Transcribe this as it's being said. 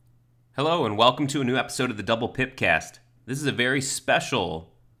Hello, and welcome to a new episode of the Double Pipcast. This is a very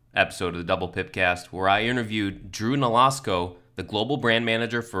special episode of the Double Pipcast where I interviewed Drew Nolosco, the global brand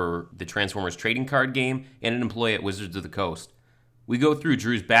manager for the Transformers trading card game and an employee at Wizards of the Coast. We go through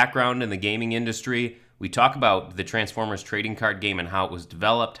Drew's background in the gaming industry, we talk about the Transformers trading card game and how it was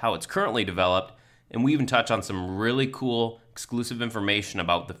developed, how it's currently developed, and we even touch on some really cool exclusive information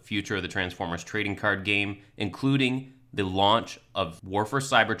about the future of the Transformers trading card game, including the launch of War for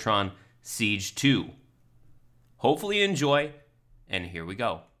Cybertron Siege 2. Hopefully you enjoy, and here we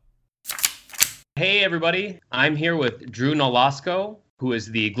go. Hey everybody, I'm here with Drew Nolosco, who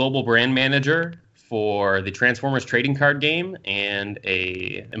is the global brand manager for the Transformers trading card game and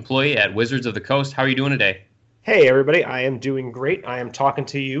a employee at Wizards of the Coast. How are you doing today? Hey everybody, I am doing great. I am talking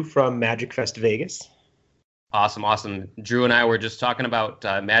to you from Magic Fest Vegas. Awesome. Drew and I were just talking about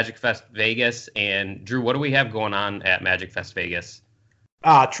Magic Fest Vegas. And Drew, what do we have going on at Magic Fest Vegas?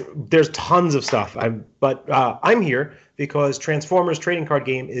 There's tons of stuff. I'm here because Transformers Trading Card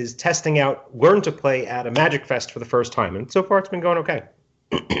Game is testing out Learn to Play at a Magic Fest for the first time. And so far it's been going okay.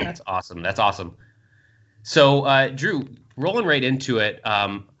 That's awesome. So, Drew, rolling right into it,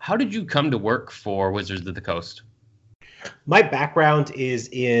 how did you come to work for Wizards of the Coast? My background is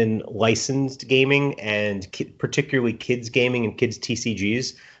in licensed gaming and particularly kids gaming and kids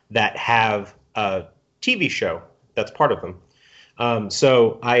TCGs that have a TV show that's part of them.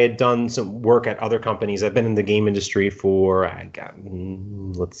 So I had done some work at other companies. I've been in the game industry for,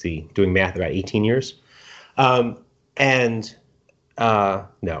 doing math, about 18 years. No,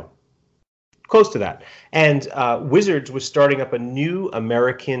 close to that. And Wizards was starting up a new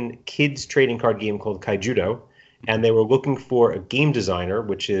American kids trading card game called Kaijudo. And they were looking for a game designer,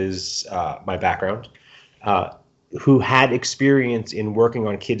 which is my background, who had experience in working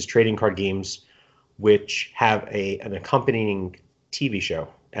on kids trading card games, which have an accompanying TV show.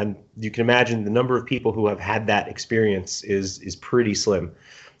 And you can imagine the number of people who have had that experience is pretty slim.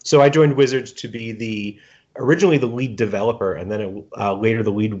 So I joined Wizards to be originally the lead developer, and then later the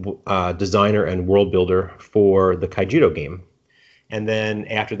lead designer and world builder for the Kaijudo game. And then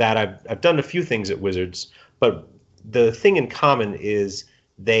after that, I've done a few things at Wizards, but the thing in common is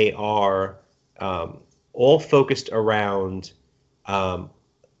they are all focused around the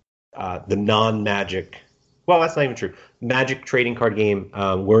non-Magic. Well, that's not even true. Magic trading card game,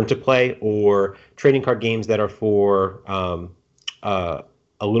 Learn to Play, or trading card games that are for a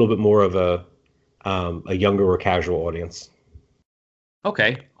little bit more of a younger or casual audience.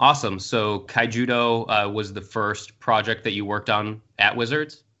 Okay, awesome. So Kaijudo was the first project that you worked on at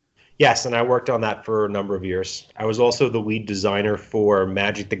Wizards? Yes, and I worked on that for a number of years. I was also the lead designer for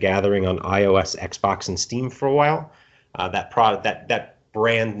Magic the Gathering on iOS, Xbox, and Steam for a while. That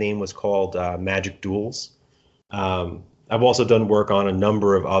brand name was called Magic Duels. I've also done work on a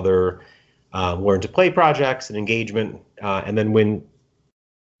number of other Learn to Play projects and engagement. And then when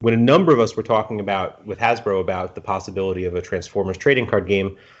a number of us were talking with Hasbro about the possibility of a Transformers trading card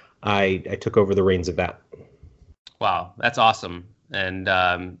game, I took over the reins of that. Wow, that's awesome.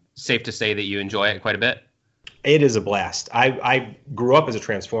 And safe to say that you enjoy it quite a bit? It is a blast. I grew up as a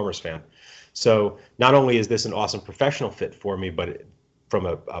Transformers fan. So not only is this an awesome professional fit for me, but from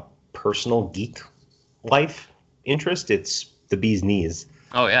a personal geek life interest, it's the bee's knees.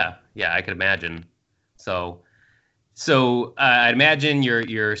 Oh, yeah. Yeah, I could imagine. So I'd imagine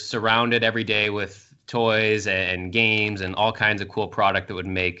you're surrounded every day with toys and games and all kinds of cool product that would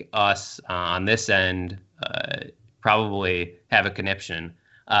make us on this end probably have a conniption.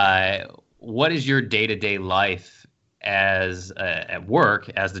 What is your day-to-day life at work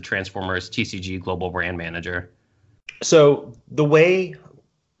as the Transformers TCG Global Brand Manager? So the way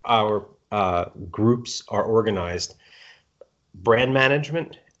our groups are organized, brand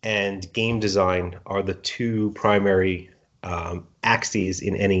management and game design are the two primary axes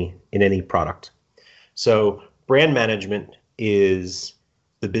in any product. So brand management is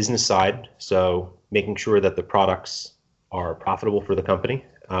the business side, so making sure that the products are profitable for the company,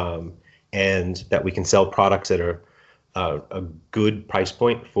 and that we can sell products at a good price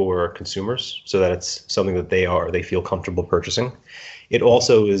point for consumers, so that it's something that they feel comfortable purchasing. It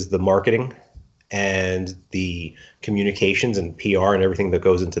also is the marketing and the communications and PR and everything that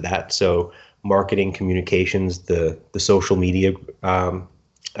goes into that. So marketing, communications, the social media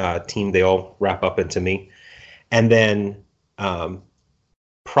team, they all wrap up into me. And then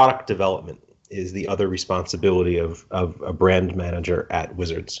product development is the other responsibility of a brand manager at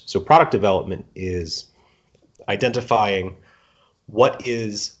Wizards. So product development is identifying what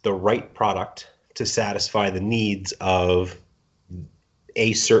is the right product to satisfy the needs of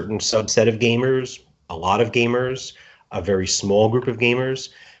a certain subset of gamers, a lot of gamers, a very small group of gamers,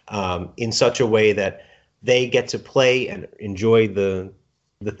 in such a way that they get to play and enjoy the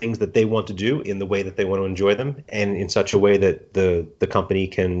things that they want to do in the way that they want to enjoy them, and in such a way that the company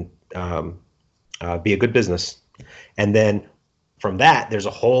can be a good business. And then from that, there's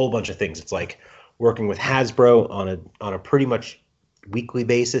a whole bunch of things. It's like working with Hasbro on a pretty much weekly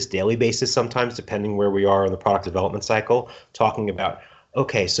basis, daily basis sometimes, depending where we are in the product development cycle, talking about,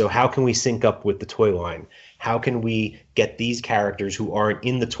 okay, so how can we sync up with the toy line? How can we get these characters who aren't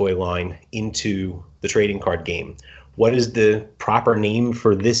in the toy line into the trading card game? What is the proper name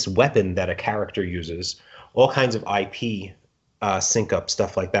for this weapon that a character uses? All kinds of IP sync up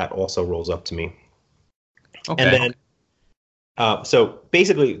stuff like that also rolls up to me. Okay. And then, so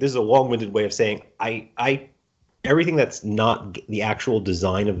basically, this is a long-winded way of saying I everything that's not the actual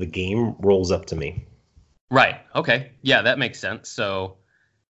design of the game rolls up to me. Right. Okay. Yeah, that makes sense. So,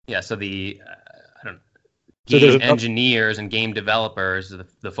 yeah. So the I don't So game engineers and game developers,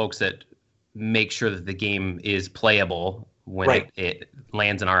 the folks that make sure that the game is playable when Right. it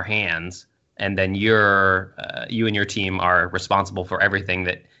lands in our hands, and then you and your team are responsible for everything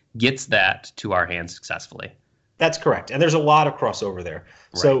that gets that to our hands successfully. That's correct. And there's a lot of crossover there.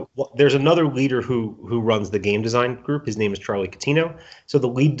 Right. So there's another leader who runs the game design group. His name is Charlie Catino. So the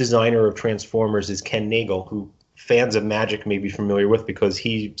lead designer of Transformers is Ken Nagel, who fans of Magic may be familiar with because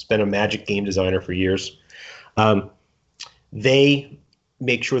he's been a Magic game designer for years. They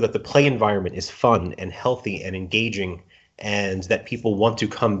make sure that the play environment is fun and healthy and engaging, and that people want to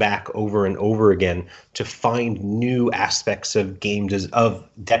come back over and over again to find new aspects of of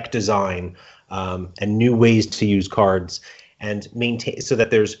deck design, and new ways to use cards, and maintain so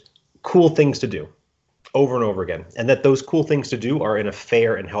that there's cool things to do over and over again, and that those cool things to do are in a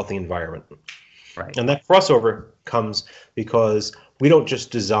fair and healthy environment. Right. And that crossover comes because we don't just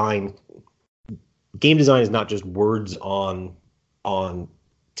design. Game design is not just words on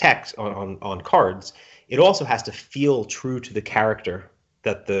text on cards. It also has to feel true to the character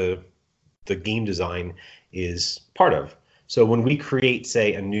that the game design is part of. So when we create,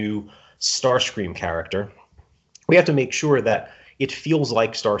 say, a new Starscream character, we have to make sure that it feels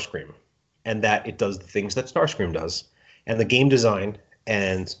like Starscream and that it does the things that Starscream does. And the game design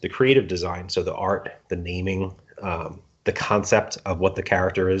and the creative design, so the art, the naming, the concept of what the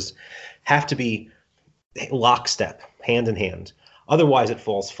character is, have to be lockstep, hand in hand. Otherwise, it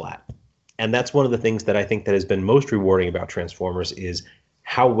falls flat. And that's one of the things that I think that has been most rewarding about Transformers is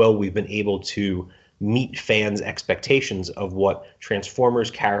how well we've been able to meet fans' expectations of what Transformers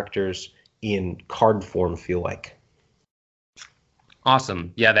characters in card form feel like.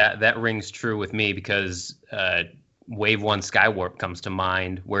 Awesome. Yeah, that rings true with me because Wave 1 Skywarp comes to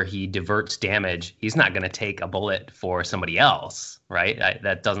mind where he diverts damage. He's not going to take a bullet for somebody else, right?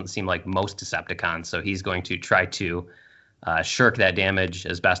 That doesn't seem like most Decepticons. So he's going to try to shirk that damage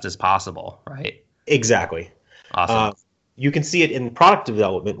as best as possible, right? Exactly. Awesome. You can see it in product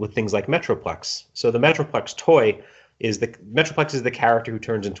development with things like Metroplex. So the Metroplex toy is the character who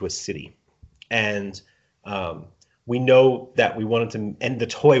turns into a city. And we know that we wanted to, and the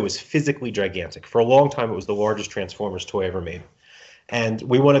toy was physically gigantic. For a long time, it was the largest Transformers toy ever made. And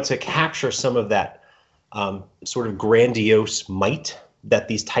we wanted to capture some of that sort of grandiose might that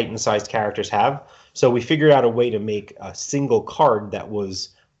these Titan-sized characters have. So we figured out a way to make a single card that was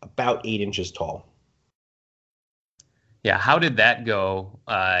about 8 inches tall. Yeah, how did that go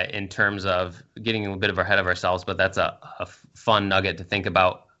in terms of getting a bit ahead of ourselves? But that's a fun nugget to think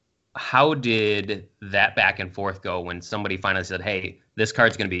about. How did that back and forth go when somebody finally said, hey, this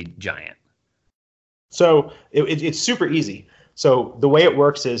card's going to be giant? So it's super easy. So the way it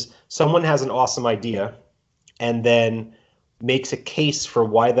works is someone has an awesome idea and then makes a case for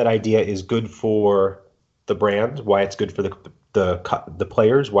why that idea is good for the brand, why it's good for the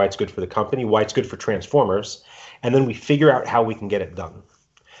players, why it's good for the company, why it's good for Transformers, and then we figure out how we can get it done.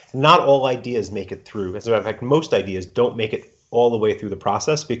 Not all ideas make it through. As a matter of fact, most ideas don't make it all the way through the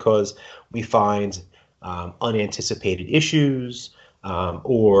process because we find unanticipated issues,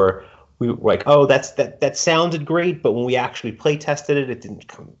 or we were like, oh, that sounded great, but when we actually play tested it, it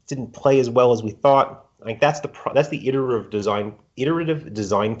didn't play as well as we thought. Like that's the iterative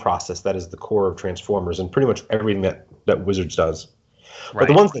design process that is the core of Transformers and pretty much everything that Wizards does. Right. But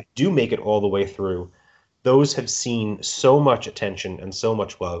the ones that do make it all the way through, those have seen so much attention and so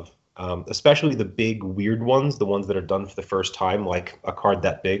much love, especially the big weird ones, the ones that are done for the first time, like a card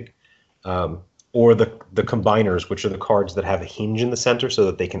that big, or the combiners, which are the cards that have a hinge in the center so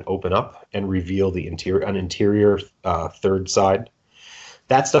that they can open up and reveal an interior third side.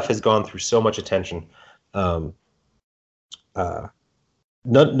 That stuff has gone through so much attention. None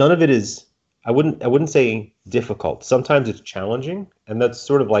of it is I wouldn't say difficult. Sometimes it's challenging, and that's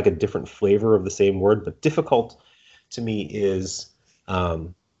sort of like a different flavor of the same word. But difficult to me is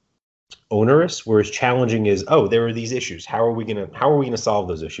um, onerous, whereas challenging is, oh, there are these issues. How are we gonna solve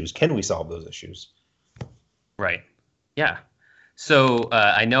those issues? Can we solve those issues? Right. Yeah. So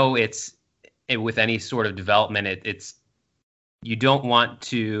I know with any sort of development, it's you don't want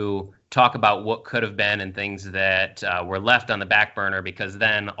to talk about what could have been and things that were left on the back burner, because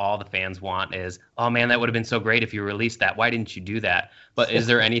then all the fans want is, oh man, that would have been so great if you released that. Why didn't you do that? But is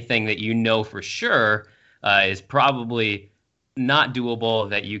there anything that you know for sure is probably not doable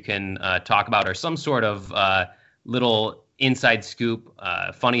that you can talk about, or some sort of little inside scoop,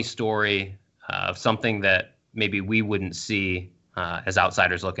 funny story of something that maybe we wouldn't see as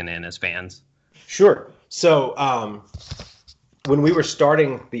outsiders looking in as fans? Sure. So when we were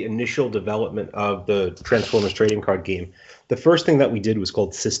starting the initial development of the Transformers trading card game, the first thing that we did was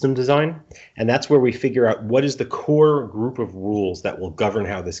called system design, and that's where we figure out what is the core group of rules that will govern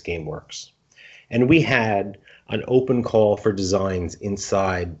how this game works. And we had an open call for designs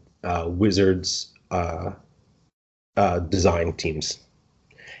inside Wizards design teams,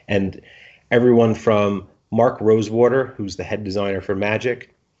 and everyone from Mark Rosewater, who's the head designer for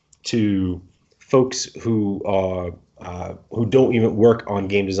Magic, to folks who don't even work on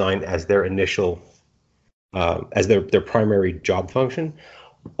game design as their initial as their primary job function,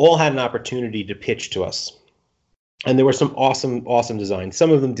 all had an opportunity to pitch to us. And there were some awesome designs.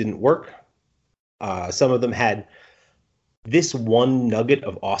 Some of them didn't work. Some of them had this one nugget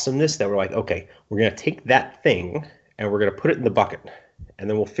of awesomeness that we're like, okay, we're going to take that thing and we're going to put it in the bucket, and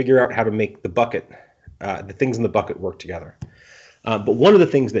then we'll figure out how to make the bucket, the things in the bucket work together. But one of the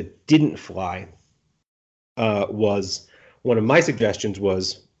things that didn't fly was, one of my suggestions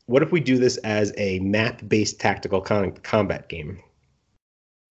was, what if we do this as a map-based tactical combat game?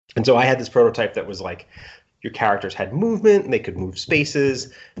 And so I had this prototype that was like, your characters had movement and they could move spaces.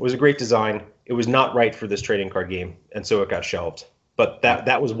 It was a great design. It was not right for this trading card game, and so it got shelved. But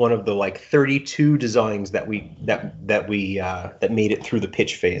that was one of the like 32 designs that made it through the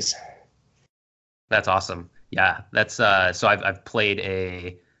pitch phase. That's awesome. Yeah, that's so I've played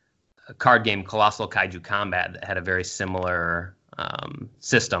a card game, Colossal Kaiju Combat, that had a very similar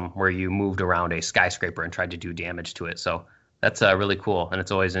system where you moved around a skyscraper and tried to do damage to it. So that's really cool, and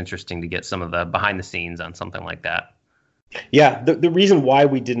it's always interesting to get some of the behind the scenes on something like that. Yeah, the reason why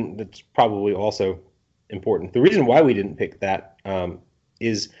we didn't, that's probably also important. The reason why we didn't pick that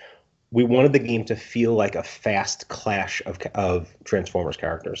is we wanted the game to feel like a fast clash of Transformers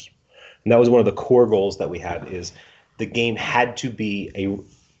characters. And that was one of the core goals that we had, is the game had to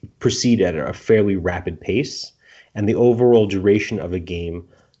proceed at a fairly rapid pace, and the overall duration of a game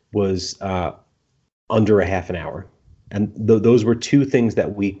was under a half an hour. And those were two things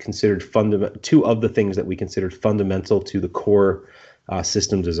that we considered two of the things that we considered fundamental to the core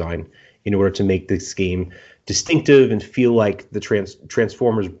system design, in order to make this game distinctive and feel like the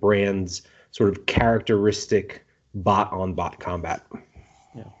Transformers brand's sort of characteristic bot-on-bot combat.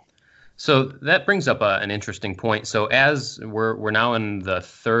 Yeah. So that brings up an interesting point. So as we're now in the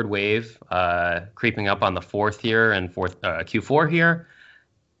third wave, creeping up on the fourth here and Q4 here,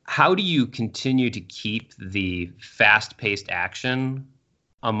 how do you continue to keep the fast-paced action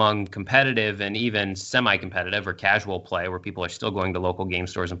among competitive and even semi-competitive or casual play, where people are still going to local game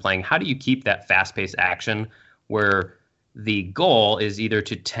stores and playing? How do you keep that fast-paced action where the goal is either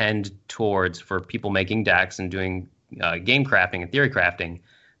to tend towards, for people making decks and doing game crafting and theory crafting,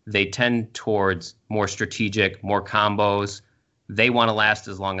 they tend towards more strategic, more combos. They want to last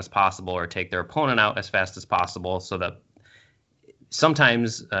as long as possible or take their opponent out as fast as possible, so that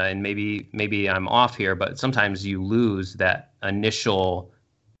sometimes, and maybe I'm off here, but sometimes you lose that initial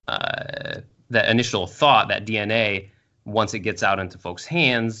thought, that DNA, once it gets out into folks'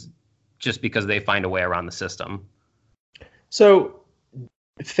 hands, just because they find a way around the system. So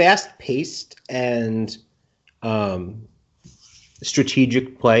fast-paced and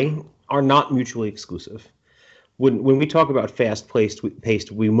strategic play are not mutually exclusive. When we talk about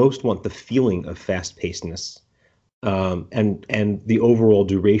fast-paced, we most want the feeling of fast-pacedness, and the overall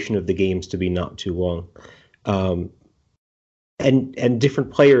duration of the games to be not too long. And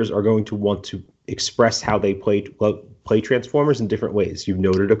different players are going to want to express how they play Transformers in different ways. You've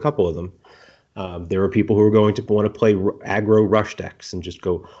noted a couple of them. There are people who are going to want to play aggro rush decks and just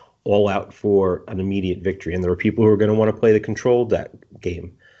go all out for an immediate victory, and there are people who are going to want to play the control deck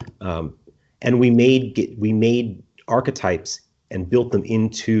game. And we made archetypes and built them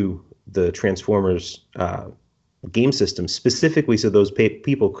into the Transformers game system specifically so those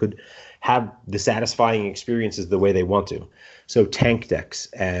people could have the satisfying experiences the way they want to. So tank decks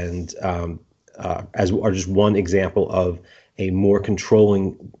and as are just one example of a more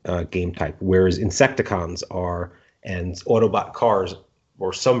controlling game type, whereas Insecticons are and Autobot cars,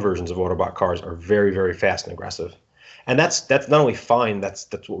 or some versions of Autobot cars, are very, very fast and aggressive. And that's not only fine, that's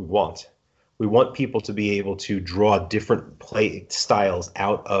what we want. We want people to be able to draw different play styles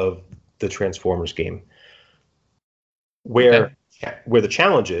out of the Transformers game. Where the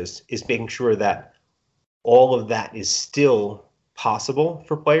challenge is making sure that all of that is still possible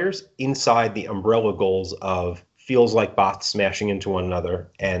for players inside the umbrella goals of feels like bots smashing into one another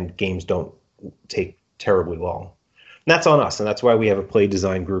and games don't take terribly long. And that's on us, and that's why we have a play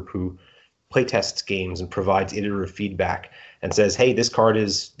design group who play tests games and provides iterative feedback and says, hey, this card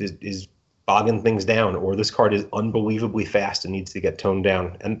is bogging things down, or this card is unbelievably fast and needs to get toned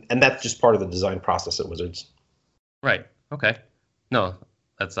down. And that's just part of the design process at Wizards. Right. Okay. No,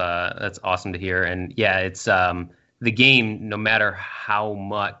 that's awesome to hear. And yeah, it's the game, no matter how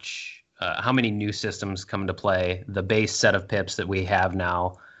many new systems come into play, the base set of pips that we have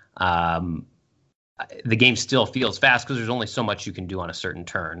now, the game still feels fast because there's only so much you can do on a certain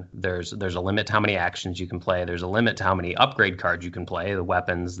turn. There's a limit to how many actions you can play. There's a limit to how many upgrade cards you can play, the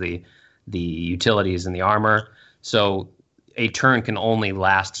weapons, the utilities, and the armor. So a turn can only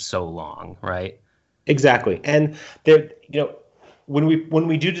last so long, right? Exactly. And there, when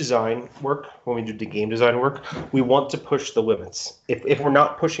we do design work, when we do the game design work, we want to push the limits. If we're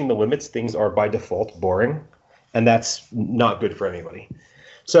not pushing the limits, things are by default boring, and that's not good for anybody.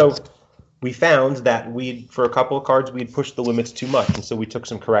 So we found that for a couple of cards, we'd pushed the limits too much, and so we took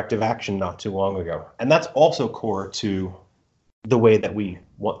some corrective action not too long ago. And that's also core to the way that we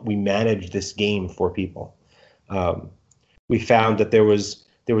manage this game for people. We found that there was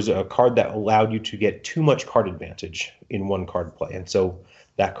a card that allowed you to get too much card advantage in one card play, and so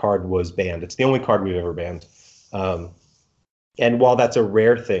that card was banned. It's the only card we've ever banned. And while that's a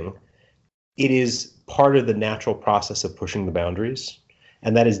rare thing, it is part of the natural process of pushing the boundaries,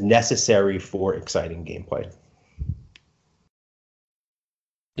 and that is necessary for exciting gameplay.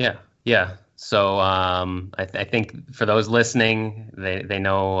 Yeah. So I think for those listening, they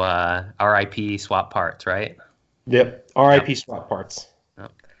know RIP swap parts, right? Yep, RIP swap parts.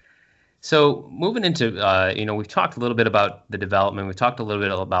 So moving into, we've talked a little bit about the development, we've talked a little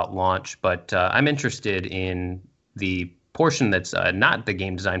bit about launch, but I'm interested in the portion that's not the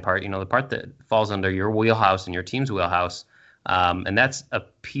game design part, the part that falls under your wheelhouse and your team's wheelhouse, and that's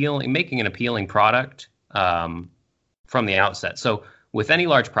making an appealing product from the outset. So with any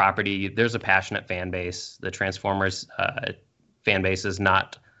large property, there's a passionate fan base. The Transformers fan base is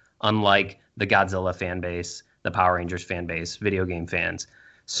not unlike the Godzilla fan base, the Power Rangers fan base, video game fans.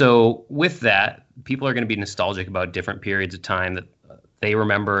 So with that, people are going to be nostalgic about different periods of time that they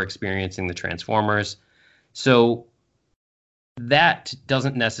remember experiencing the Transformers. So that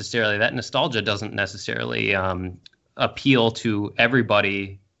nostalgia doesn't necessarily appeal to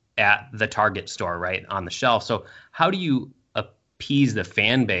everybody at the Target store, right, on the shelf. So how do you appease the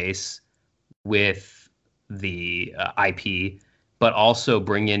fan base with the IP, but also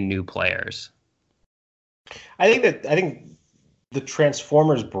bring in new players? I think the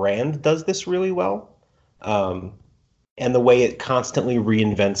Transformers brand does this really well, and the way it constantly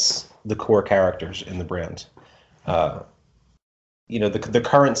reinvents the core characters in the brand. The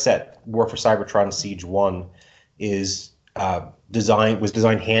current set, War for Cybertron Siege 1, was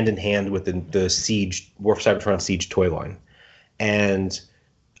designed hand in hand with the Siege War for Cybertron Siege toy line, and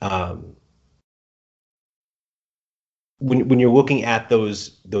when you're looking at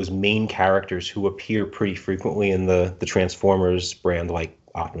those main characters who appear pretty frequently in the Transformers brand, like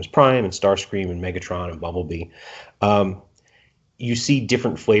Optimus Prime and Starscream and Megatron and Bumblebee, you see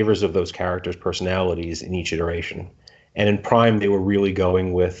different flavors of those characters' personalities in each iteration. And in Prime, they were really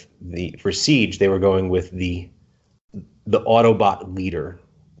going with for Siege, they were going with the Autobot leader.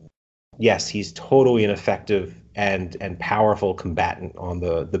 Yes, he's totally an effective and powerful combatant on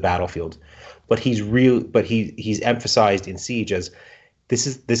the battlefield, but he's emphasized in Siege as this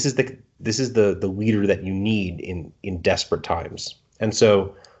is the leader that you need in desperate times. And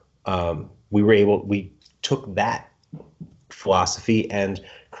so we took that philosophy and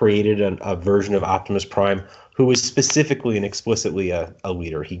created a version of Optimus Prime who is specifically and explicitly a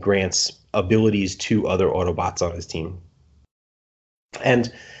leader. He grants abilities to other Autobots on his team.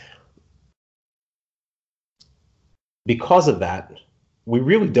 And because of that, we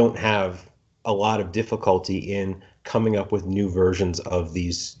really don't have a lot of difficulty in coming up with new versions of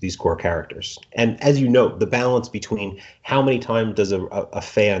these core characters. And as you note, the balance between how many times does a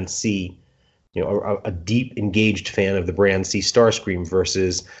fan see, a deep engaged fan of the brand see Starscream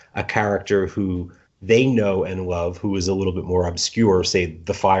versus a character who they know and love, who is a little bit more obscure, say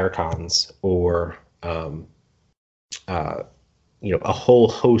the Firecons or uh, a whole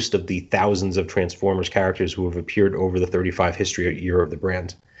host of the thousands of Transformers characters who have appeared over the 35 history year of the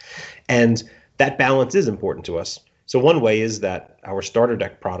brand. And that balance is important to us. So one way is that our starter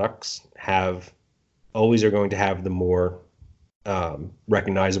deck products always are going to have the more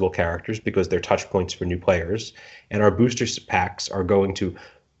recognizable characters because they're touch points for new players. And our booster packs are going to,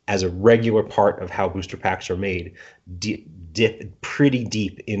 as a regular part of how booster packs are made, dip pretty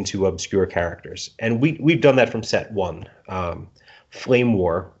deep into obscure characters. And we've done that from set one. Flame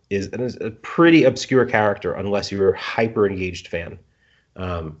War is a pretty obscure character unless you're a hyper engaged fan.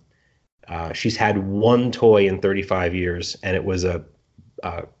 She's had one toy in 35 years, and it was a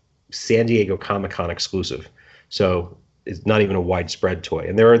San Diego Comic-Con exclusive. So it's not even a widespread toy.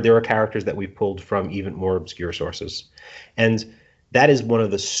 And there are characters that we've pulled from even more obscure sources. And that is one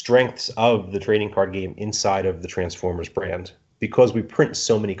of the strengths of the trading card game inside of the Transformers brand. Because we print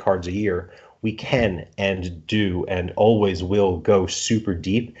so many cards a year, we can and do and always will go super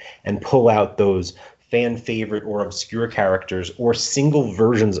deep and pull out those fan favorite or obscure characters or single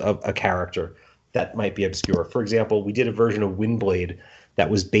versions of a character that might be obscure. For example, we did a version of Windblade that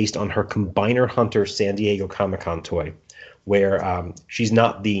was based on her Combiner Hunter San Diego Comic-Con toy, where she's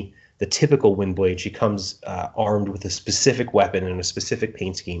not the typical Windblade. She comes armed with a specific weapon and a specific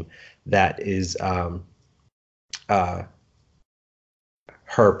paint scheme that is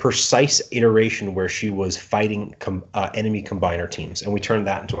her precise iteration where she was fighting enemy combiner teams, and we turned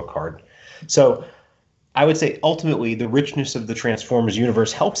that into a card. So I would say ultimately the richness of the Transformers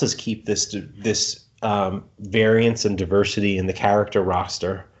universe helps us keep this variance and diversity in the character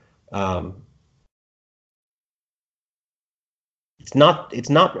roster. It's not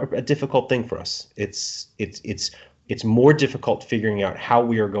a difficult thing for us. It's more difficult figuring out how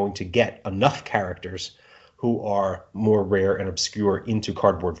we are going to get enough characters who are more rare and obscure into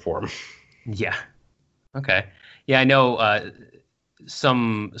cardboard form. Yeah. Okay. Yeah, I know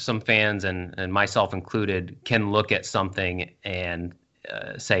some fans and myself included can look at something and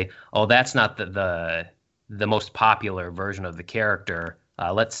say, "Oh, that's not the most popular version of the character."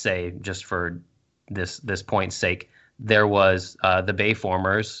 Let's say, just for this point's sake, there was the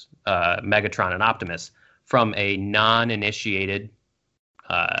Bayformers, Megatron and Optimus. From a non-initiated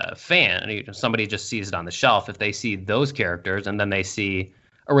fan, somebody just sees it on the shelf. If they see those characters and then they see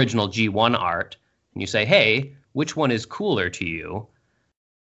original G1 art, and you say, "Hey, which one is cooler to you?"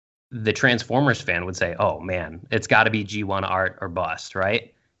 The Transformers fan would say, "Oh man, it's got to be G1 art or bust,"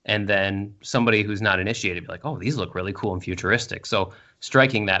 right? And then somebody who's not initiated would be like, "Oh, these look really cool and futuristic." So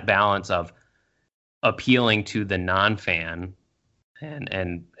striking that balance of appealing to the non-fan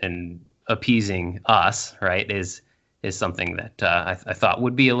and appeasing us, right, is something that I thought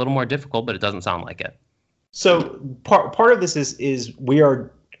would be a little more difficult, but it doesn't sound like it. So part of this is we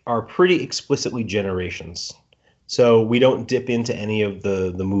are pretty explicitly generations. So we don't dip into any of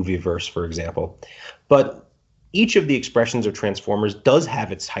the movieverse, for example. But each of the expressions of Transformers does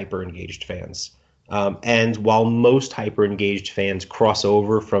have its hyper-engaged fans. And while most hyper-engaged fans cross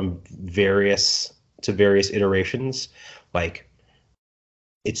over from various iterations, like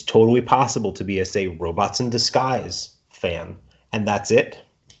it's totally possible to be a, say, Robots in Disguise fan, and that's it.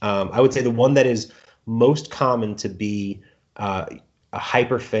 I would say the one that is most common to be a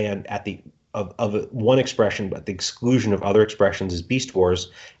hyper fan of one expression, but the exclusion of other expressions, is Beast Wars,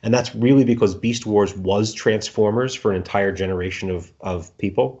 and that's really because Beast Wars was Transformers for an entire generation of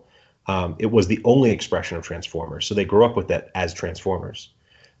people. It was the only expression of Transformers, so they grew up with that as Transformers.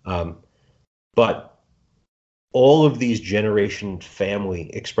 But all of these generation family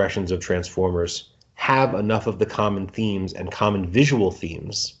expressions of Transformers have enough of the common themes and common visual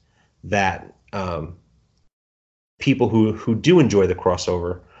themes that people who do enjoy the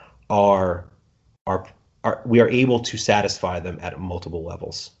crossover are we are able to satisfy them at multiple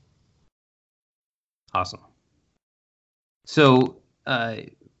levels. Awesome. So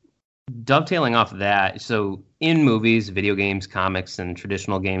dovetailing off of that, so in movies, video games, comics, and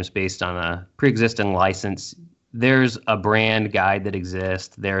traditional games based on a pre-existing license, there's a brand guide that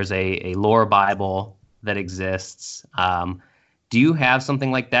exists. There's a lore Bible that exists. Do you have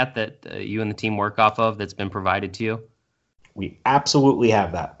something like that you and the team work off of that's been provided to you? We absolutely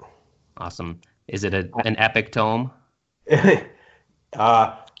have that. Awesome. Is it an epic tome? It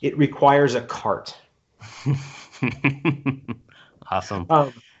requires a cart. Awesome.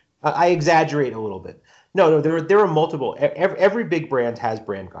 I exaggerate a little bit. No, there are multiple. Every big brand has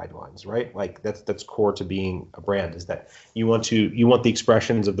brand guidelines, right? Like that's core to being a brand, is that you want the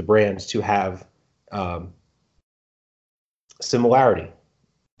expressions of the brand to have similarity.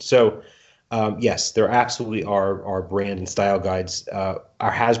 So Yes, there absolutely are brand and style guides. Our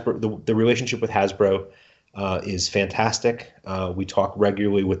Hasbro, the relationship with Hasbro is fantastic. We talk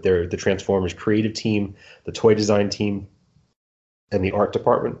regularly with the Transformers creative team, the toy design team, and the art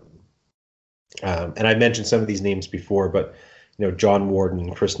department. And I mentioned some of these names before, but John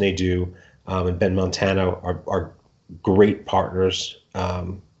Warden, Chris Nadeau, and Ben Montano are great partners.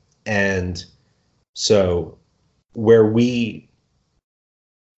 And so where the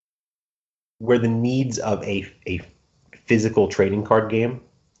needs of a physical trading card game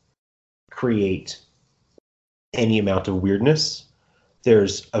create any amount of weirdness,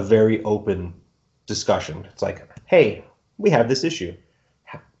 there's a very open discussion. It's like, hey, we have this issue.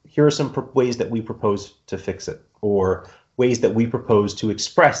 Here are some ways that we propose to fix it, or ways that we propose to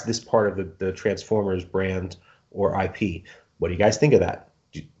express this part of the Transformers brand or IP. What do you guys think of that?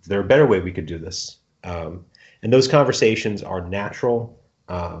 Is there a better way we could do this? And those conversations are natural,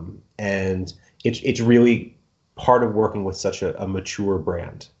 and it's really part of working with such a mature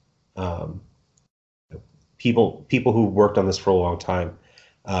brand. People who worked on this for a long time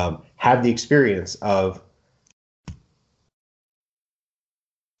have the experience of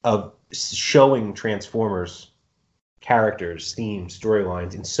showing Transformers characters, themes,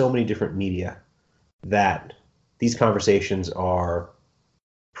 storylines in so many different media that these conversations are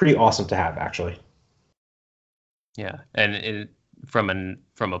pretty awesome to have, actually. Yeah, and from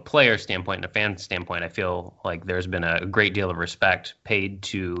a player standpoint and a fan standpoint, I feel like there's been a great deal of respect paid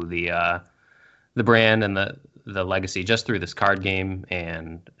to the brand and the legacy just through this card game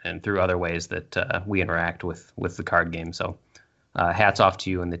and through other ways that we interact with the card game. So hats off to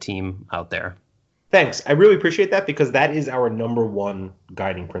you and the team out there. Thanks. I really appreciate that, because that is our number one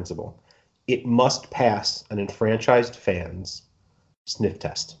guiding principle. It must pass an enfranchised fan's sniff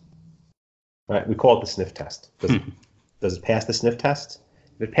test. Right? We call it the sniff test. Does it pass the sniff test?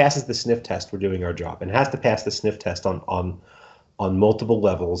 If it passes the sniff test, we're doing our job. And it has to pass the sniff test on multiple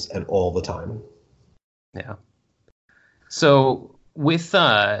levels and all the time. Yeah. So with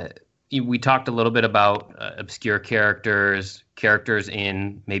we talked a little bit about obscure characters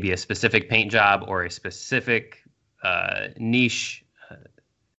in maybe a specific paint job or a specific niche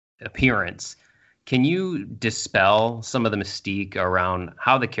appearance. Can you dispel some of the mystique around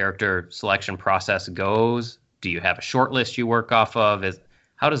how the character selection process goes? Do you have a short list you work off of?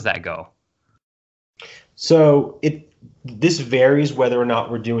 How does that go? So this varies whether or not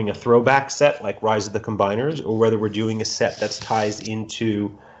we're doing a throwback set like Rise of the Combiners, or whether we're doing a set that ties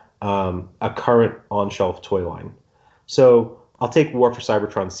into a current on-shelf toy line. So I'll take War for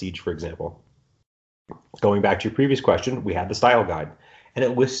Cybertron Siege, for example. Going back to your previous question, we had the style guide, and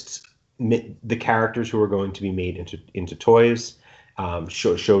it lists the characters who are going to be made into toys,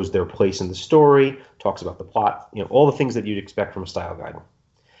 shows their place in the story, talks about the plot, all the things that you'd expect from a style guide.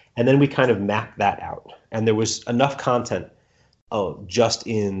 And then we kind of mapped that out, and there was enough content just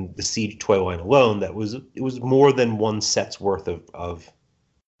in the Siege toy line alone that it was more than one set's worth of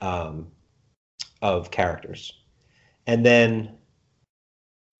characters. And then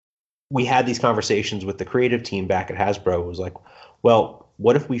we had these conversations with the creative team back at Hasbro. It was like, well,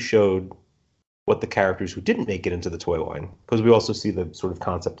 what if we showed what the characters who didn't make it into the toy line, because we also see the sort of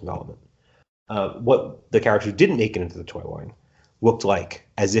concept development, what the characters who didn't make it into the toy line looked like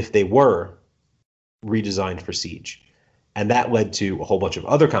as if they were redesigned for Siege. And that led to a whole bunch of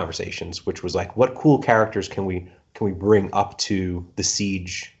other conversations, which was like, what cool characters can we bring up to the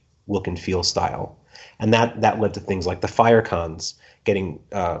Siege look and feel style? And that led to things like the Firecons,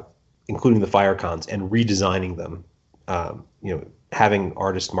 including the Firecons and redesigning them. Having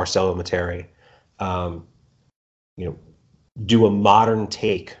artist Marcelo Materi, do a modern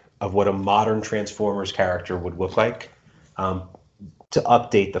take of what a modern Transformers character would look like, to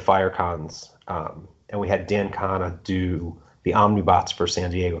update the Firecons. And we had Dan Kana do the Omnibots for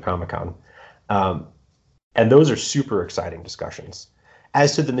San Diego Comic-Con. And those are super exciting discussions.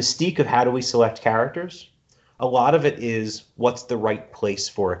 As to the mystique of how do we select characters, a lot of it is what's the right place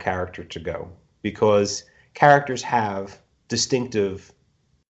for a character to go, because characters have distinctive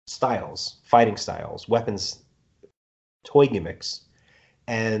styles, fighting styles, weapons, toy gimmicks,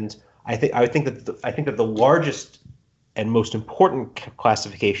 and I think that the largest and most important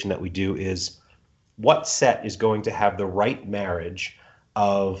classification that we do is what set is going to have the right marriage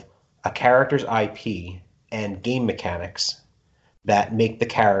of a character's IP and game mechanics that make the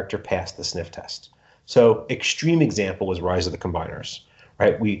character pass the sniff test. So, extreme example was Rise of the Combiners,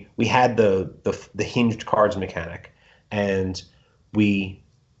 right? We had the hinged cards mechanic, and we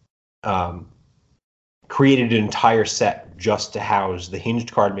created an entire set just to house the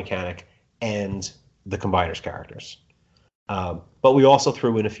hinged card mechanic and the Combiners characters. But we also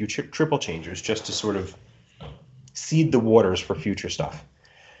threw in a few triple changers just to sort of seed the waters for future stuff.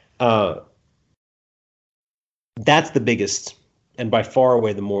 That's the biggest and by far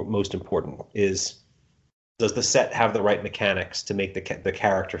away the most important is, does the set have the right mechanics to make the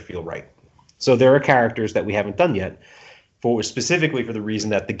character feel right? So there are characters that we haven't done yet, specifically for the reason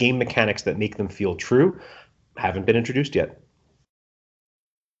that the game mechanics that make them feel true haven't been introduced yet.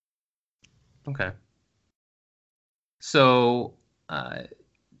 Okay. So,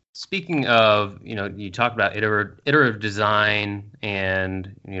 speaking of, you talked about iterative design,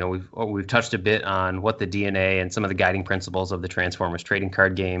 and we've touched a bit on what the DNA and some of the guiding principles of the Transformers trading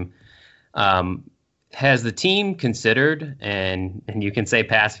card game. Has the team considered, and you can say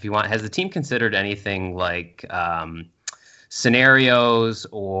pass if you want, has the team considered anything like scenarios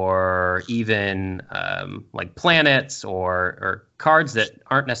or even like planets or cards that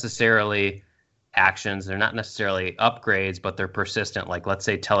aren't necessarily actions, they're not necessarily upgrades, but they're persistent, like let's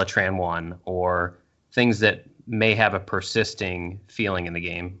say Teletran 1, or things that may have a persisting feeling in the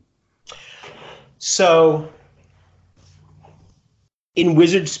game? So in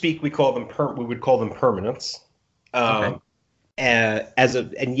wizard speak, we would call them permanents. Okay.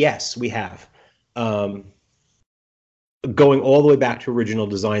 And yes, we have. Going all the way back to original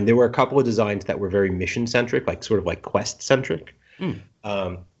design, there were a couple of designs that were very mission centric, like sort of like quest centric.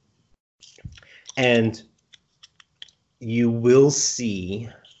 And you will see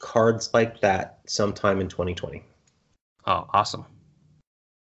cards like that sometime in 2020. Oh, awesome.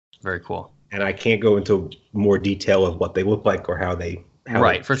 Very cool. And I can't go into more detail of what they look like or how they...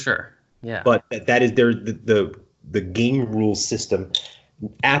 For sure. Yeah. But that is the game rules system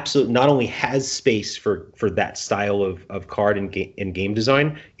absolutely not only has space for that style of card in game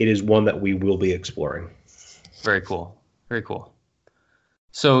design, it is one that we will be exploring. Very cool. Very cool.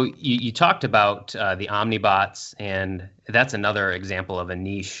 So you talked about the Omnibots, and that's another example of a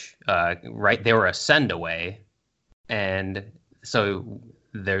niche, right? They were a send away, and so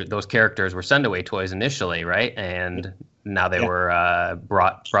those characters were send away toys initially, right? And now they were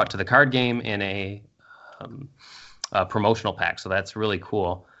brought to the card game in a promotional pack. So that's really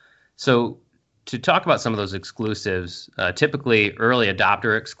cool. So to talk about some of those exclusives, typically early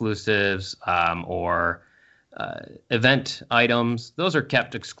adopter exclusives or event items, those are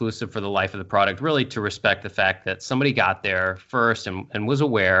kept exclusive for the life of the product, really to respect the fact that somebody got there first and was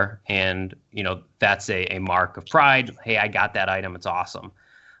aware, and that's a mark of pride. Hey, I got that item, it's awesome.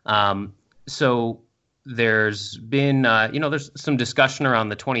 So there's been there's some discussion around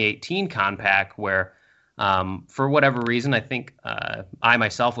the 2018 con pack where for whatever reason, I think I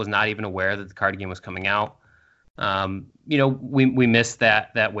myself was not even aware that the card game was coming out. We missed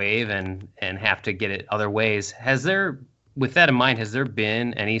that wave and have to get it other ways. With that in mind, has there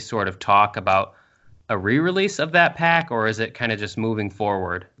been any sort of talk about a re-release of that pack, or is it kind of just moving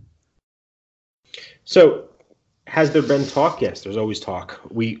forward? So, has there been talk? Yes, there's always talk.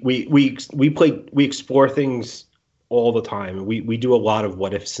 We explore things all the time. We do a lot of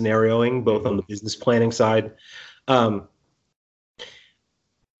what if scenarioing, both on the business planning side.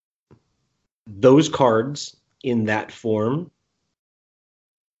 Those cards in that form,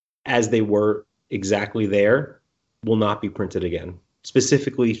 as they were exactly there, will not be printed again,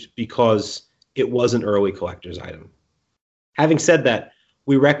 specifically because it was an early collector's item. Having said that,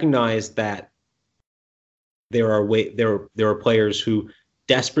 we recognize that there are players who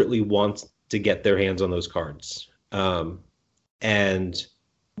desperately want to get their hands on those cards. And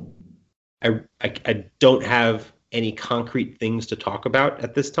I don't have any concrete things to talk about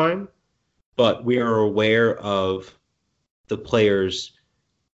at this time, but we are aware of the players'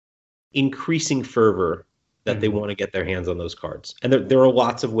 increasing fervor that they want to get their hands on those cards. And there are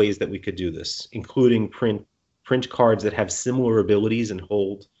lots of ways that we could do this, including print cards that have similar abilities and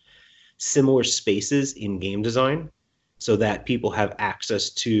hold similar spaces in game design, so that people have access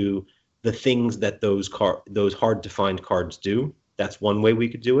to the things that those hard to find cards do. That's one way we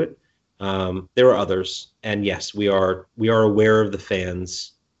could do it. There are others, and yes, we are aware of the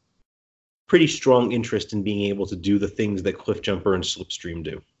fans' pretty strong interest in being able to do the things that Cliffjumper and Slipstream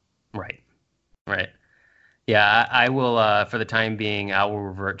do. Right. Yeah, I will, for the time being, I will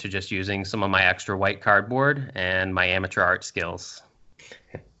revert to just using some of my extra white cardboard and my amateur art skills.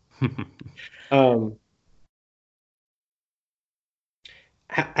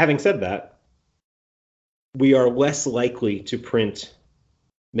 Having said that, we are less likely to print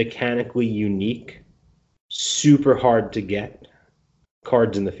mechanically unique, super hard to get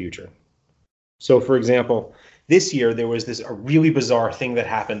cards in the future. So, for example, this year there was a really bizarre thing that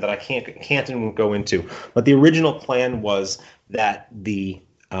happened that I can't and won't go into. But the original plan was that the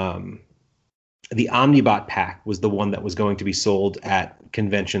The Omnibot pack was the one that was going to be sold at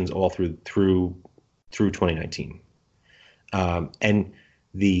conventions all through 2019. And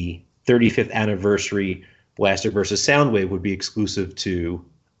the 35th anniversary Blaster versus Soundwave would be exclusive to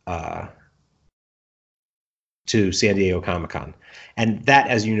San Diego Comic-Con. And that,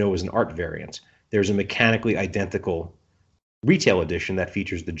 as you know, is an art variant. There's a mechanically identical retail edition that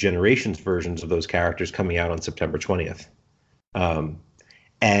features the Generations versions of those characters coming out on September 20th.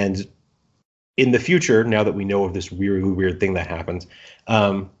 And in the future, now that we know of this really weird thing that happens,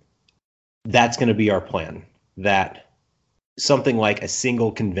 that's going to be our plan. That something like a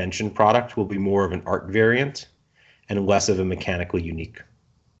single convention product will be more of an art variant and less of a mechanically unique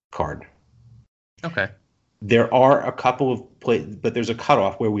card. Okay. There are a couple of but there's a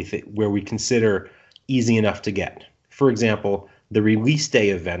cutoff where we consider easy enough to get. For example, the release day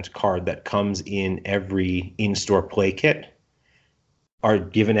event card that comes in every in-store play kit are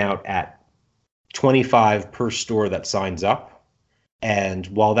given out at $25 per store that signs up. And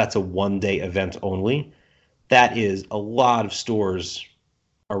while that's a one-day event only, that is a lot of stores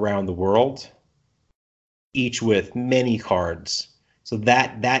around the world, each with many cards. So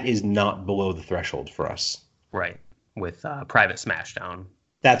that is not below the threshold for us. Right. With Private Smashdown.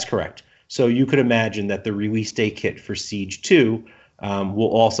 That's correct. So you could imagine that the release day kit for Siege 2 will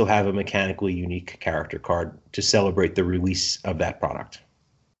also have a mechanically unique character card to celebrate the release of that product.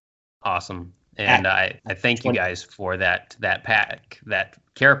 Awesome. And I thank you guys for that pack, that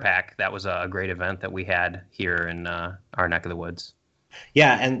care pack. That was a great event that we had here in our neck of the woods.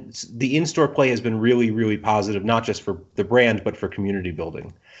 Yeah, and the in-store play has been really, really positive, not just for the brand, but for community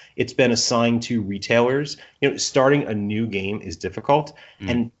building. It's been assigned to retailers. Starting a new game is difficult,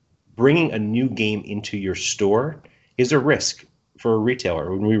 and bringing a new game into your store is a risk for a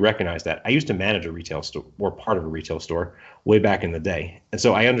retailer. When we recognize that, I used to manage a retail store or part of a retail store way back in the day, and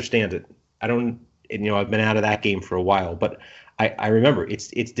so I understand it. I've been out of that game for a while, but I remember it's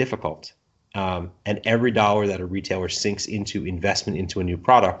difficult. And every dollar that a retailer sinks into investment into a new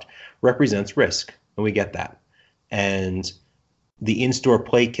product represents risk, and we get that. And the in-store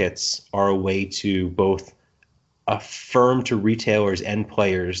play kits are a way to both affirm to retailers and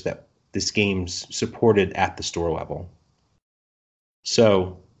players that this game's supported at the store level.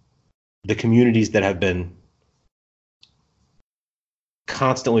 So the communities that have been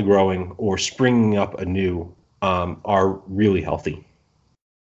constantly growing or springing up anew are really healthy.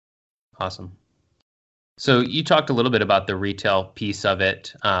 Awesome. So you talked a little bit about the retail piece of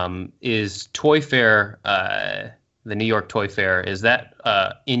it. Is Toy Fair, the New York Toy Fair, is that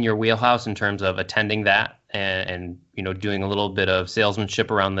in your wheelhouse in terms of attending that and doing a little bit of salesmanship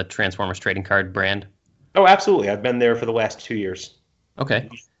around the Transformers trading card brand? Oh, absolutely. I've been there for the last 2 years. Okay.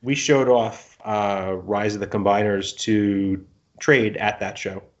 We showed off Rise of the Combiners to trade at that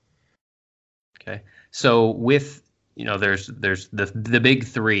show. Okay. So with there's the big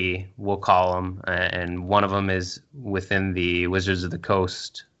three, we'll call them, and one of them is within the Wizards of the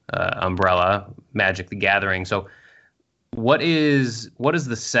Coast umbrella, Magic the Gathering. So what is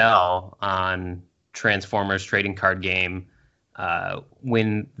the sell on Transformers trading card game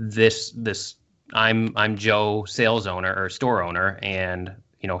when this I'm Joe, sales owner or store owner, and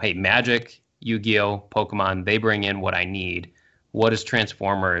hey, Magic, Yu-Gi-Oh, Pokemon, they bring in what I need. What is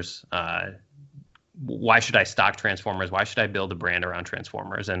Transformers? Why should I stock Transformers? Why should I build a brand around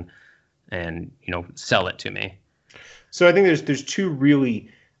Transformers and sell it to me? So I think there's two really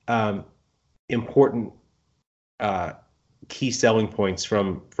important key selling points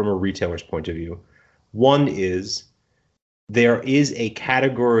from a retailer's point of view. One is there is a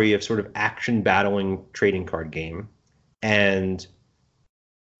category of sort of action battling trading card game, and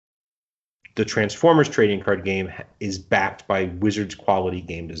the Transformers trading card game is backed by Wizards quality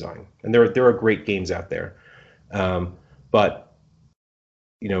game design, and there are great games out there, but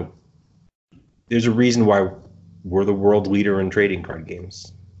there's a reason why we're the world leader in trading card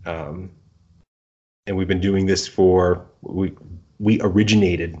games, and we've been doing this we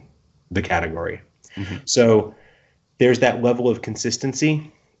originated the category. Mm-hmm. So there's that level of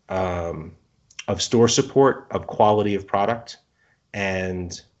consistency, of store support, of quality of product,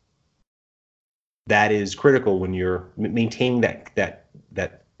 and that is critical when you're maintaining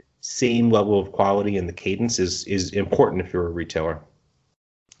that same level of quality, and the cadence is important if you're a retailer.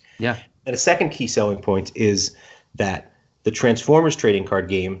 Yeah. And a second key selling point is that the Transformers trading card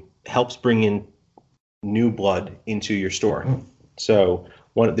game helps bring in new blood into your store. So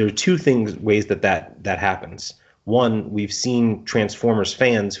there are two ways that happens. One, we've seen Transformers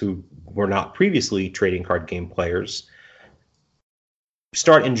fans who were not previously trading card game players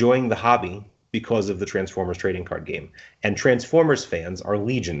start enjoying the hobby because of the Transformers trading card game. And Transformers fans are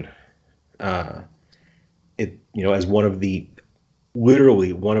legion. uh, it as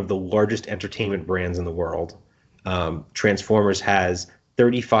literally one of the largest entertainment brands in the world. Transformers has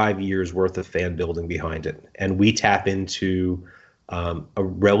 35 years worth of fan building behind it, and we tap into a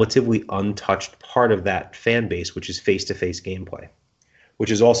relatively untouched part of that fan base, which is face-to-face gameplay,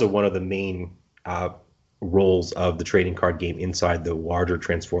 which is also one of the main roles of the trading card game inside the larger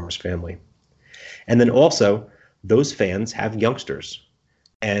Transformers family. And then also, those fans have youngsters,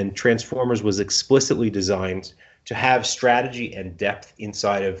 and Transformers was explicitly designed to have strategy and depth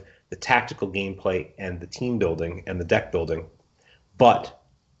inside of the tactical gameplay and the team building and the deck building, but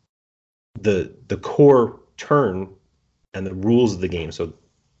the core turn and the rules of the game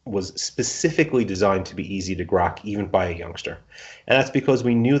was specifically designed to be easy to grok even by a youngster. And that's because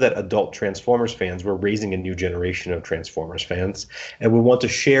we knew that adult Transformers fans were raising a new generation of Transformers fans, and we want to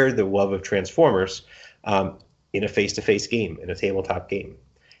share the love of Transformers in a face-to-face game, in a tabletop game.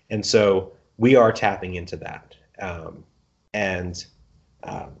 And so we are tapping into that.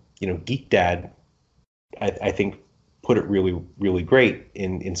 Geek Dad, I think, put it really, really great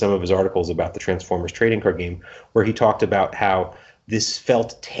in some of his articles about the Transformers trading card game, where he talked about how this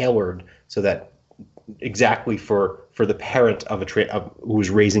felt tailored so that exactly for the parent of who was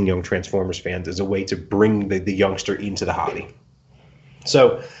raising young Transformers fans as a way to bring the youngster into the hobby.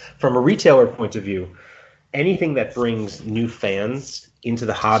 So from a retailer point of view, anything that brings new fans into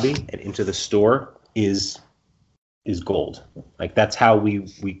the hobby and into the store is gold. Like, that's how we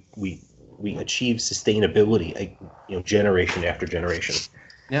achieve sustainability, generation after generation.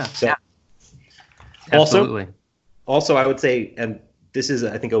 Yeah. So absolutely. Also, I would say, and this is,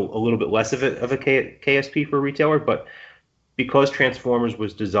 I think, a little bit less of a KSP for a retailer, but because Transformers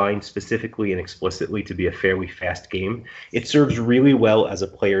was designed specifically and explicitly to be a fairly fast game, it serves really well as a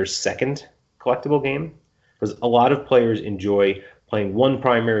player's second collectible game, because a lot of players enjoy playing one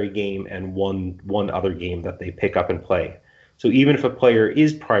primary game and one other game that they pick up and play. So even if a player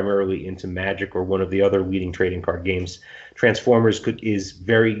is primarily into Magic or one of the other leading trading card games, Transformers is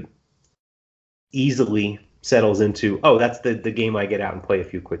very easily settles into, that's the game I get out and play a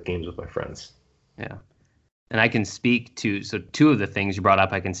few quick games with my friends. Yeah. And I can speak to, so two of the things you brought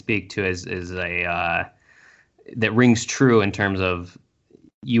up I can speak to is a that rings true in terms of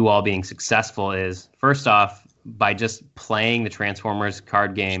you all being successful is, first off, by just playing the Transformers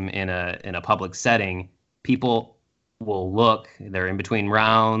card game in a public setting, people will look. They're in between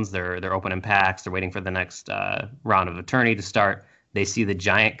rounds. They're opening packs. They're waiting for the next round of Attorney to start. They see the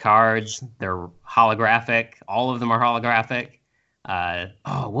giant cards. They're holographic. All of them are holographic.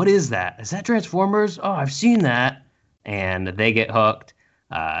 What is that? Is that Transformers? Oh, I've seen that. And they get hooked.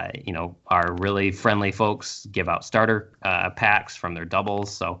 Our really friendly folks give out starter packs from their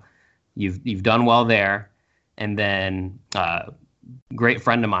doubles. So you've done well there. And then great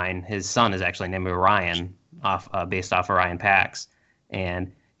friend of mine, his son is actually named Orion, based off Orion packs,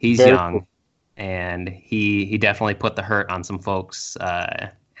 and he's Very young, cool. and he definitely put the hurt on some folks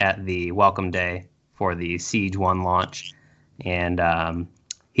at the welcome day for the Siege 1 launch, and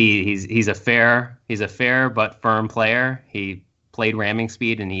he's a fair but firm player. He played ramming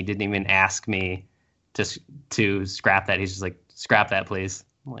speed, and he didn't even ask me to scrap that. He's just like, scrap that, please.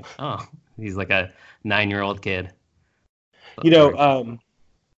 I'm like, oh, he's like a 9-year-old kid.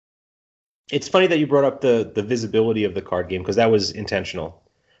 It's funny that you brought up the visibility of the card game, because that was intentional,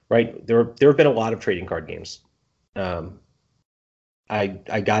 right? There have been a lot of trading card games.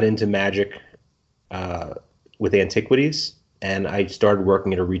 I got into Magic with Antiquities, and I started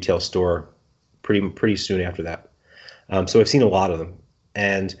working at a retail store pretty soon after that. So I've seen a lot of them,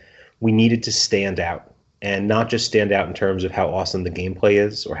 and we needed to stand out. And not just stand out in terms of how awesome the gameplay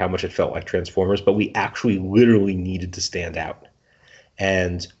is or how much it felt like Transformers, but we actually literally needed to stand out.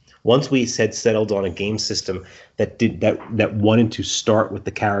 And once we had settled on a game system that wanted to start with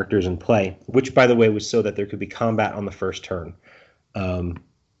the characters in play, which, by the way, was so that there could be combat on the first turn,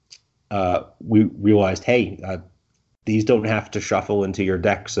 we realized, these don't have to shuffle into your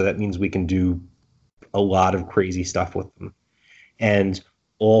deck, so that means we can do a lot of crazy stuff with them. And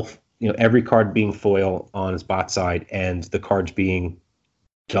every card being foil on its bot side, and the cards being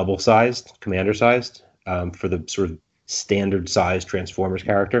double-sized, commander-sized, for the sort of standard-sized Transformers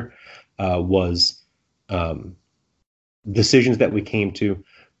character, was decisions that we came to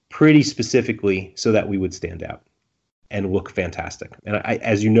pretty specifically so that we would stand out and look fantastic. And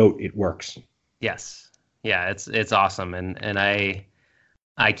as you note, it works. Yes. Yeah, it's awesome. And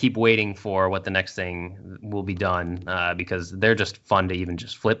I keep waiting for what the next thing will be done, because they're just fun to even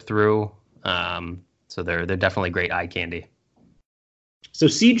just flip through. So they're definitely great eye candy. So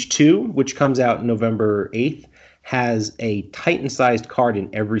Siege 2, which comes out November 8th, has a Titan-sized card in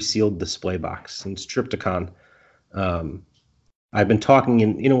every sealed display box, and it's Trypticon. I've been talking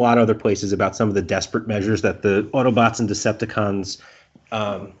in a lot of other places about some of the desperate measures that the Autobots and Decepticons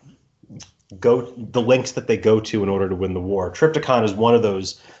the lengths that they go to in order to win the war. Trypticon is one of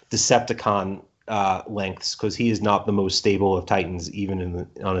those Decepticon lengths because he is not the most stable of Titans even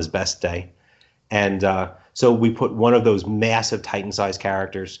on his best day. And so we put one of those massive Titan-sized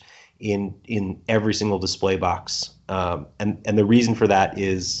characters in every single display box. And the reason for that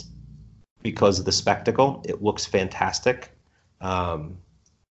is because of the spectacle. It looks fantastic.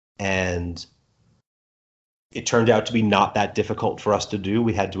 And it turned out to be not that difficult for us to do.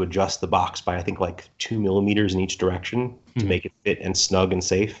 We had to adjust the box by, I think, like 2 millimeters in each direction to make it fit and snug and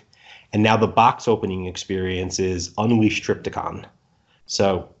safe. And now the box opening experience is Unleash Trypticon.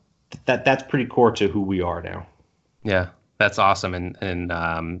 So that's pretty core to who we are now. Yeah, that's awesome,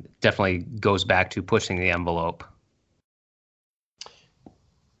 and definitely goes back to pushing the envelope.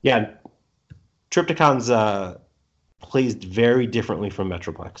 Yeah, Trypticon's plays very differently from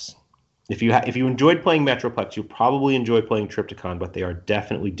Metroplex. If you enjoyed playing Metroplex, you'll probably enjoy playing Trypticon, but they are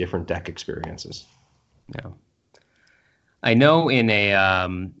definitely different deck experiences. Yeah, I know in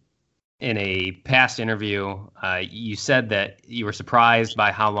a past interview, you said that you were surprised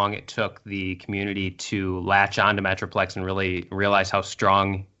by how long it took the community to latch on to Metroplex and really realize how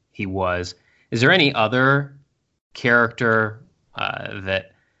strong he was. Is there any other character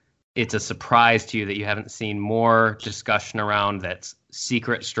that it's a surprise to you that you haven't seen more discussion around that's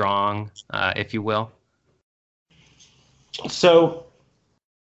secret strong, if you will? So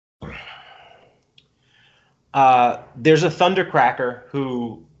there's a Thundercracker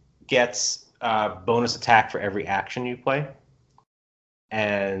who gets bonus attack for every action you play.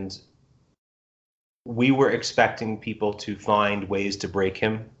 And we were expecting people to find ways to break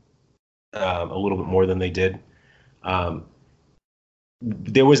him a little bit more than they did.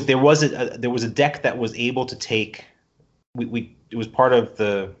 There was a deck that was able to take it was part of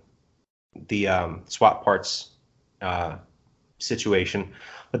the swap parts situation,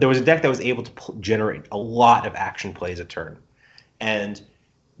 but there was a deck that was able to generate a lot of action plays a turn, and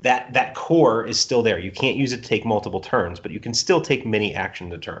that core is still there. You can't use it to take multiple turns, but you can still take many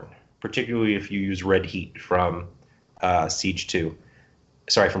actions a turn, particularly if you use Red Heat from Siege 2.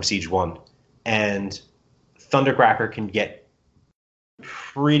 Sorry, from Siege 1. And Thundercracker can get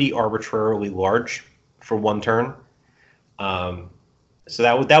pretty arbitrarily large for one turn. So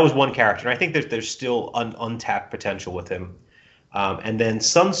that was one character. And I think there's still untapped potential with him. And then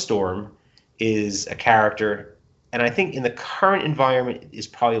Sunstorm is a character, and I think in the current environment is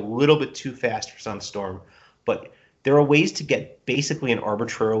probably a little bit too fast for Sunstorm, but there are ways to get basically an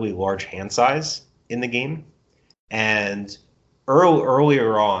arbitrarily large hand size in the game. And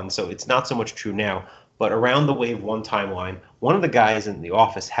earlier on, so it's not so much true now, but around the Wave 1 timeline, one of the guys in the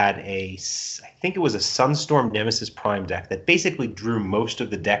office had I think it was a Sunstorm Nemesis Prime deck that basically drew most of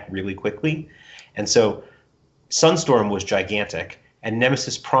the deck really quickly. And so Sunstorm was gigantic, and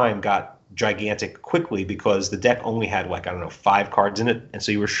Nemesis Prime got gigantic quickly because the deck only had, 5 cards in it, and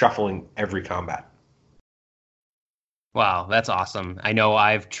so you were shuffling every combat. Wow, that's awesome. I know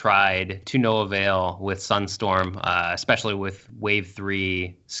I've tried to no avail with Sunstorm, especially with Wave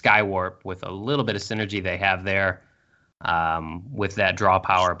 3 Skywarp, with a little bit of synergy they have there with that draw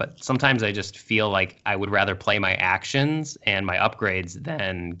power. But sometimes I just feel like I would rather play my actions and my upgrades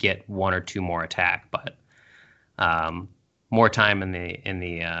than get 1 or 2 more attack. But more time in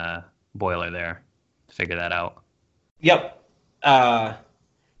the boiler there to figure that out. Yep.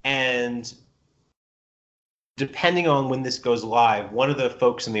 And depending on when this goes live, one of the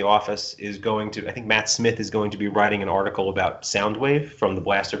folks in the office is going to, I think Matt Smith is going to be writing an article about Soundwave from the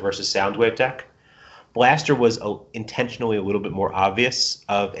Blaster versus Soundwave deck. Blaster was intentionally a little bit more obvious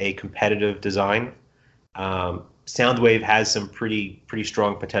of a competitive design. Soundwave has some pretty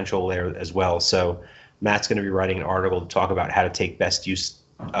strong potential there as well. So Matt's going to be writing an article to talk about how to take best use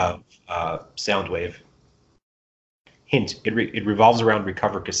of Soundwave. Hint, it revolves around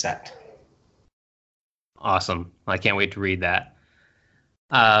Recover Cassette. Awesome. I can't wait to read that.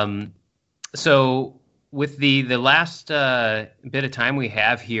 So with the last bit of time we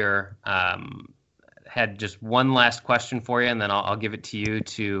have here, had just one last question for you, and then I'll give it to you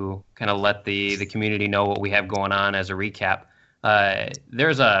to kind of let the community know what we have going on as a recap.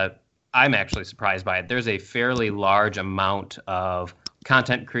 I'm actually surprised by it. There's a fairly large amount of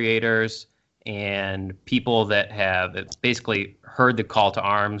content creators and people that have basically heard the call to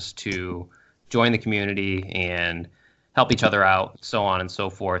arms to join the community and help each other out, so on and so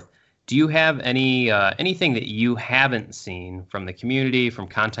forth. Do you have anything that you haven't seen from the community, from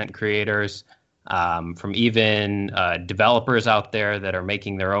content creators, from even developers out there that are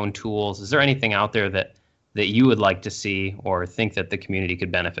making their own tools. Is there anything out there that you would like to see or think that the community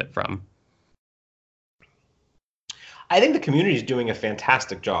could benefit from? I think the community is doing a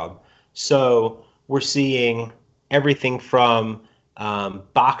fantastic job. So we're seeing everything from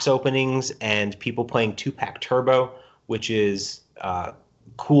box openings and people playing two-pack turbo, which is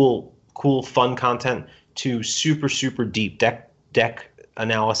cool, fun content, to super deep deck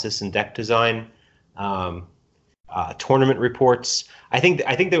analysis and deck design, tournament reports. I think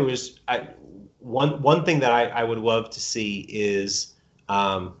there was one thing that I would love to see is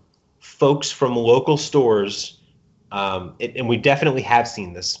folks from local stores. And we definitely have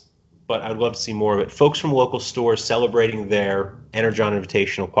seen this, but I'd love to see more of it. Folks from local stores celebrating their Energon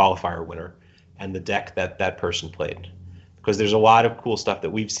Invitational qualifier winner and the deck that person played, because there's a lot of cool stuff that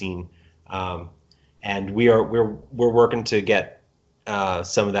we've seen, and we're working to get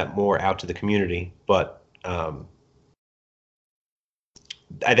some of that more out to the community. But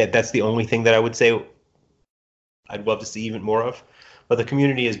that's the only thing that I would say I'd love to see even more of. But the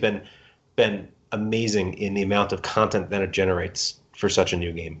community has been amazing in the amount of content that it generates for such a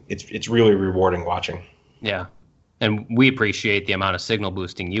new game. It's really rewarding watching. Yeah. And we appreciate the amount of signal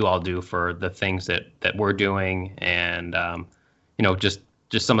boosting you all do for the things that we're doing, and just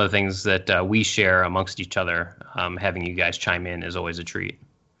some of the things that we share amongst each other. Having you guys chime in is always a treat.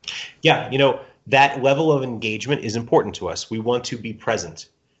 Yeah, that level of engagement is important to us. We want to be present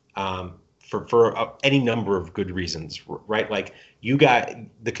for any number of good reasons, right? Like, you got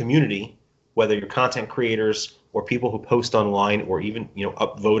the community, whether you're content creators or people who post online or even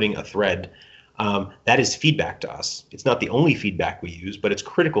upvoting a thread, that is feedback to us. It's not the only feedback we use, but it's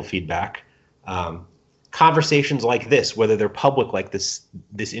critical feedback. Conversations like this, whether they're public like this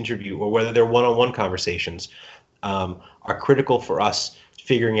interview or whether they're one-on-one conversations, are critical for us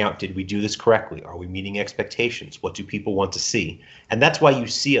figuring out, did we do this correctly? Are we meeting expectations? What do people want to see? And that's why you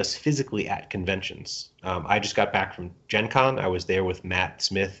see us physically at conventions. I just got back from Gen Con. I was there with Matt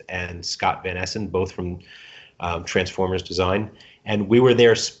Smith and Scott Van Essen, both from Transformers Design. And we were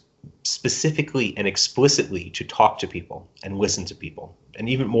there specifically and explicitly to talk to people and listen to people. And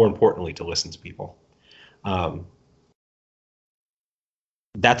even more importantly, to listen to people.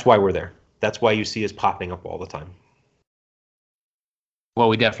 That's why we're there. That's why you see us popping up all the time. Well,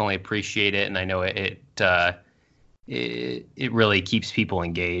 we definitely appreciate it, and I know it really keeps people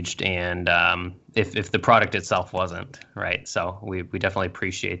engaged. And if the product itself wasn't, right, so we definitely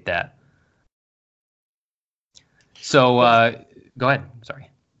appreciate that. So go ahead. Sorry.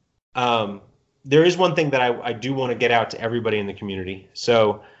 There is one thing that I do want to get out to everybody in the community.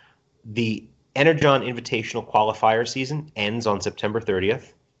 So the Energon Invitational qualifier season ends on September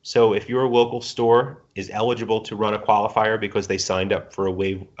 30th. So if your local store is eligible to run a qualifier because they signed up for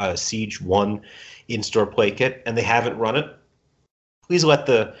a Siege 1 in-store play kit and they haven't run it, please let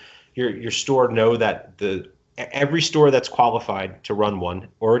your store know that every store that's qualified to run one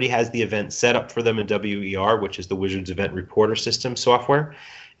already has the event set up for them in WER, which is the Wizards Event Reporter System software.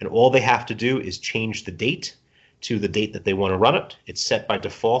 And all they have to do is change the date to the date that they want to run it. It's set by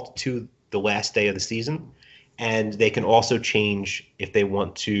default to the last day of the season. And they can also change if they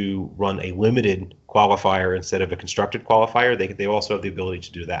want to run a limited qualifier instead of a constructed qualifier. They also have the ability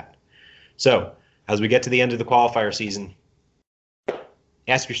to do that. So as we get to the end of the qualifier season,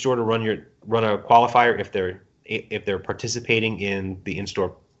 ask your store to run a qualifier if they're participating in the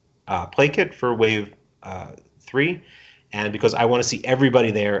in-store play kit for Wave 3, and because I want to see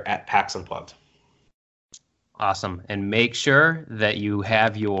everybody there at PAX Unplugged. Awesome, and make sure that you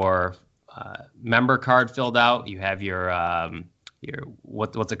have your member card filled out. You have your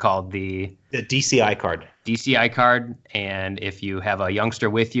what's it called? The DCI card. DCI card, and if you have a youngster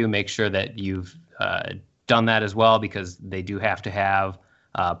with you, make sure that you've done that as well, because they do have to have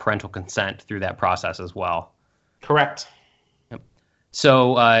parental consent through that process as well. Correct. Yep.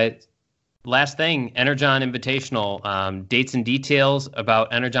 So last thing, Energon Invitational, dates and details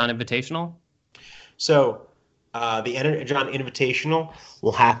about Energon Invitational. So the Energon Invitational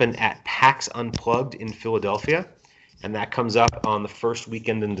will happen at PAX Unplugged in Philadelphia, and that comes up on the first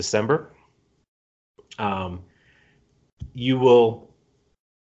weekend in December. You will,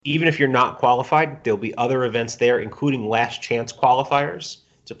 even if you're not qualified, there'll be other events there, including last chance qualifiers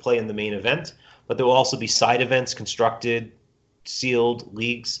to play in the main event, but there will also be side events, constructed, sealed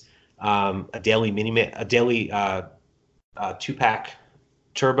leagues, a daily two-pack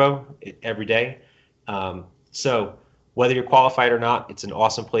turbo every day. So whether you're qualified or not, it's an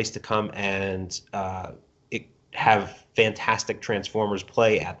awesome place to come and have fantastic Transformers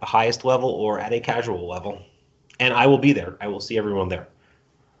play at the highest level or at a casual level. And I will be there. I will see everyone there.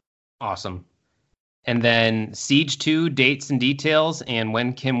 Awesome. And then Siege 2 dates and details, and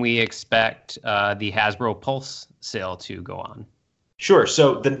when can we expect the Hasbro Pulse sale to go on? Sure.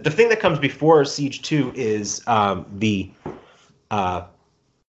 So the thing that comes before Siege 2 is the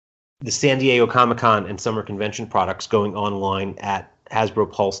San Diego Comic-Con and Summer Convention products going online at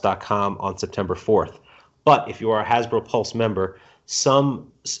HasbroPulse.com on September 4th. But if you are a Hasbro Pulse member,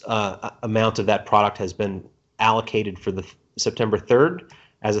 some amount of that product has been allocated for the September 3rd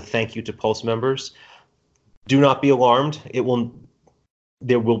as a thank you to Pulse members. Do not be alarmed.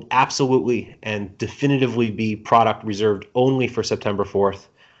 There will absolutely and definitively be product reserved only for September 4th.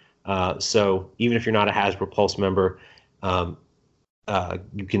 So even if you're not a Hasbro Pulse member,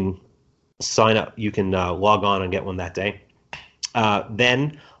 you can sign up. You can log on and get one that day.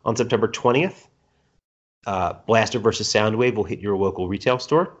 Then on September 20th, Blaster vs. Soundwave will hit your local retail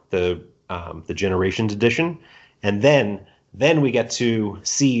store, the Generations edition, and then we get to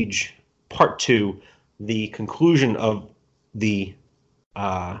Siege Part 2, the conclusion of the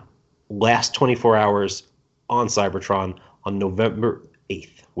last 24 hours on Cybertron on November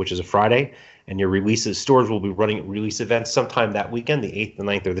 8th, which is a Friday, and your stores will be running release events sometime that weekend, the 8th, the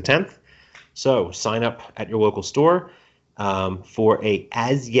 9th, or the 10th. So sign up at your local store for a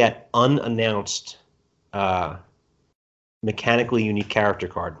as yet unannounced mechanically unique character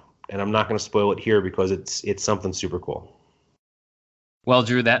card. And I'm not going to spoil it here because it's something super cool. Well,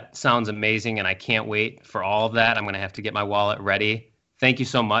 Drew, that sounds amazing, and I can't wait for all of that. I'm going to have to get my wallet ready. Thank you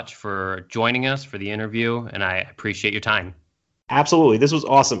so much for joining us for the interview, and I appreciate your time. Absolutely. This was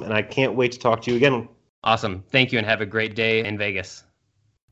awesome, and I can't wait to talk to you again. Awesome. Thank you, and have a great day in Vegas.